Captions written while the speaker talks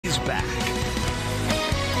back.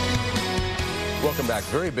 Welcome back.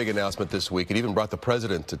 Very big announcement this week. It even brought the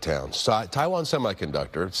president to town. Taiwan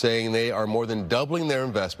Semiconductor saying they are more than doubling their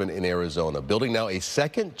investment in Arizona, building now a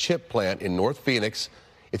second chip plant in North Phoenix.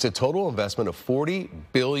 It's a total investment of $40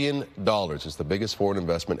 billion. It's the biggest foreign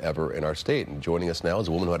investment ever in our state. And joining us now is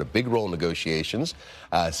a woman who had a big role in negotiations,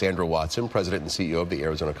 Sandra Watson, President and CEO of the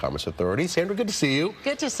Arizona Commerce Authority. Sandra, good to see you.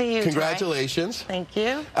 Good to see you, Congratulations. Troy. Thank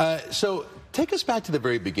you. So take us back to the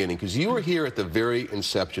very beginning, because you were here at the very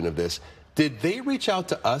inception of this. Did they reach out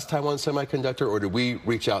to us, Taiwan Semiconductor, or did we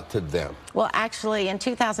reach out to them? Well, actually, in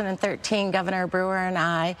 2013, Governor Brewer and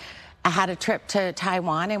I had a trip to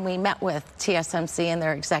Taiwan, and we met with TSMC and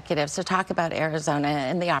their executives to talk about Arizona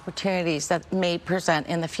and the opportunities that may present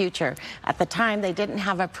in the future. At the time, they didn't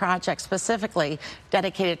have a project specifically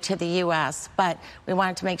dedicated to the U.S., but we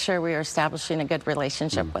wanted to make sure we were establishing a good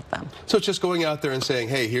relationship with them. So it's just going out there and saying,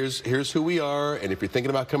 hey, here's who we are, and if you're thinking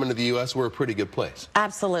about coming to the U.S., we're a pretty good place.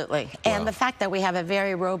 Absolutely. Wow. And the fact that we have a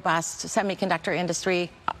very robust semiconductor industry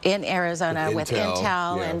in Arizona with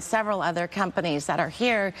Intel and several other companies that are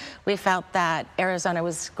here, we felt that Arizona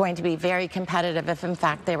was going to be very competitive if, in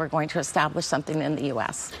fact, they were going to establish something in the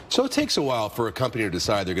U.S. So it takes a while for a company to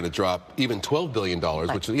decide they're going to drop even $12 billion,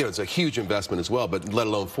 which, you know, it's a huge investment as well, but let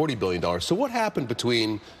alone $40 billion. So what happened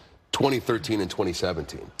between 2013 and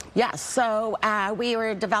 2017? Yes, so we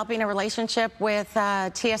were developing a relationship with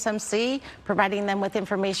TSMC, providing them with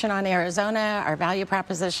information on Arizona, our value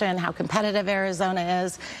proposition, how competitive Arizona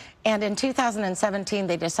is. And in 2017,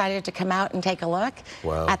 they decided to come out and take a look.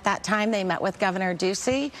 Wow. At that time, they met with Governor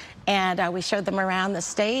Ducey, and we showed them around the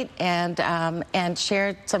state and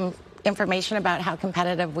shared some information about how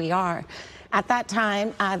competitive we are. At that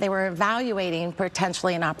time, they were evaluating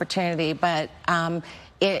potentially an opportunity, but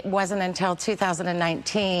it wasn't until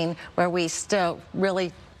 2019 where we still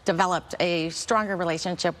really developed a stronger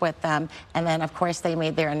relationship with them, and then, of course, they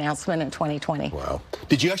made their announcement in 2020. Wow.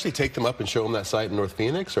 Did you actually take them up and show them that site in North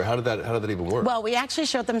Phoenix, or how did that even work? Well, we actually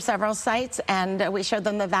showed them several sites, and we showed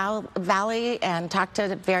them the valley and talked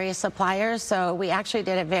to various suppliers, so we actually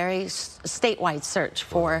did a very statewide search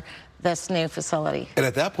for this new facility. And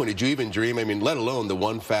at that point, did you even dream, I mean, let alone the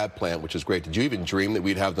one fab plant, which is great, did you even dream that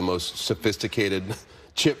we'd have the most sophisticated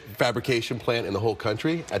chip fabrication plant in the whole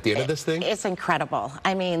country at the end of this thing? It's incredible.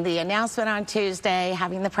 I mean, the announcement on Tuesday,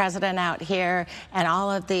 having the president out here, and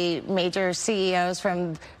all of the major CEOs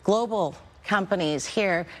from global companies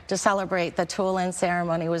here to celebrate the tool-in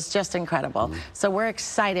ceremony was just incredible. So we're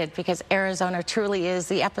excited because Arizona truly is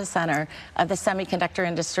the epicenter of the semiconductor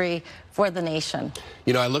industry for the nation.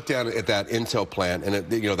 You know, I looked down at that Intel plant,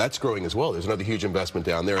 and you know, that's growing as well. There's another huge investment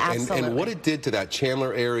down there. And what it did to that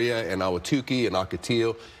Chandler area and Ahwatukee and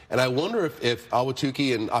Ocotillo, and I wonder if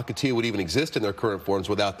Ahwatukee and Ocotillo would even exist in their current forms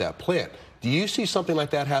without that plant. Do you see something like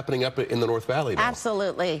that happening up in the North Valley now?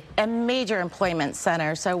 Absolutely. A major employment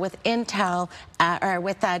center. So with Intel, or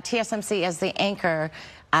with TSMC as the anchor,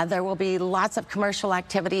 there will be lots of commercial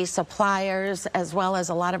activity, suppliers, as well as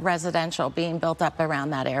a lot of residential being built up around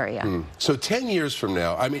that area. So 10 years from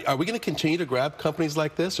now, I mean, are we going to continue to grab companies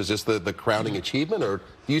like this? Is this the crowning achievement, or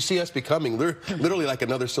do you see us becoming literally like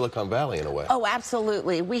another Silicon Valley in a way? Oh,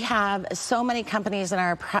 absolutely. We have so many companies in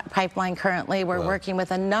our pipeline currently. We're working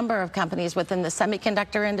with a number of companies within the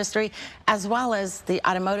semiconductor industry, as well as the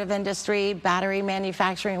automotive industry, battery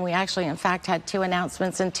manufacturing. We actually, in fact, had 2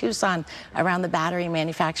 announcements in Tucson around the battery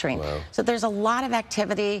manufacturing. Wow. So there's a lot of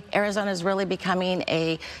activity. Arizona is really becoming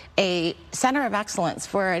a center of excellence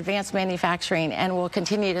for advanced manufacturing, and we'll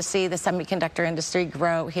continue to see the semiconductor industry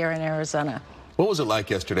grow here in Arizona. What was it like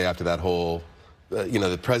yesterday after that whole, you know,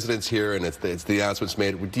 the president's here and it's the announcements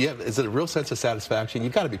made? Is it a real sense of satisfaction?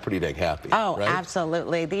 You've got to be pretty dang happy. Oh, right?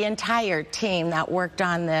 Absolutely. The entire team that worked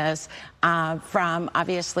on this, from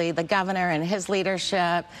obviously the governor and his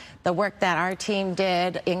leadership, the work that our team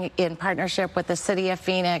did in partnership with the city of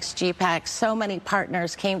Phoenix, GPEC, so many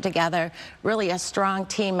partners came together, really a strong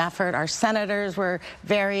team effort. Our senators were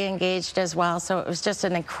very engaged as well, so it was just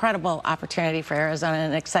an incredible opportunity for Arizona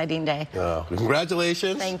and an exciting day. Oh,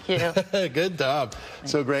 congratulations. Thank you. Good job.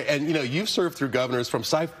 So great. And, you know, you've served through governors from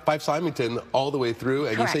Fife-Symington all the way through,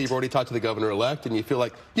 and Correct. You say you've already talked to the governor-elect, and you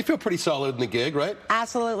feel pretty solid in the gig, right?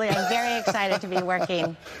 Absolutely. I'm very excited to be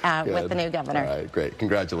working with the new governor. All right, great.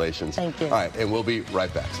 Congratulations. Thank you. All right, and we'll be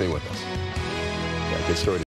right back. Stay with us. Yeah, good story.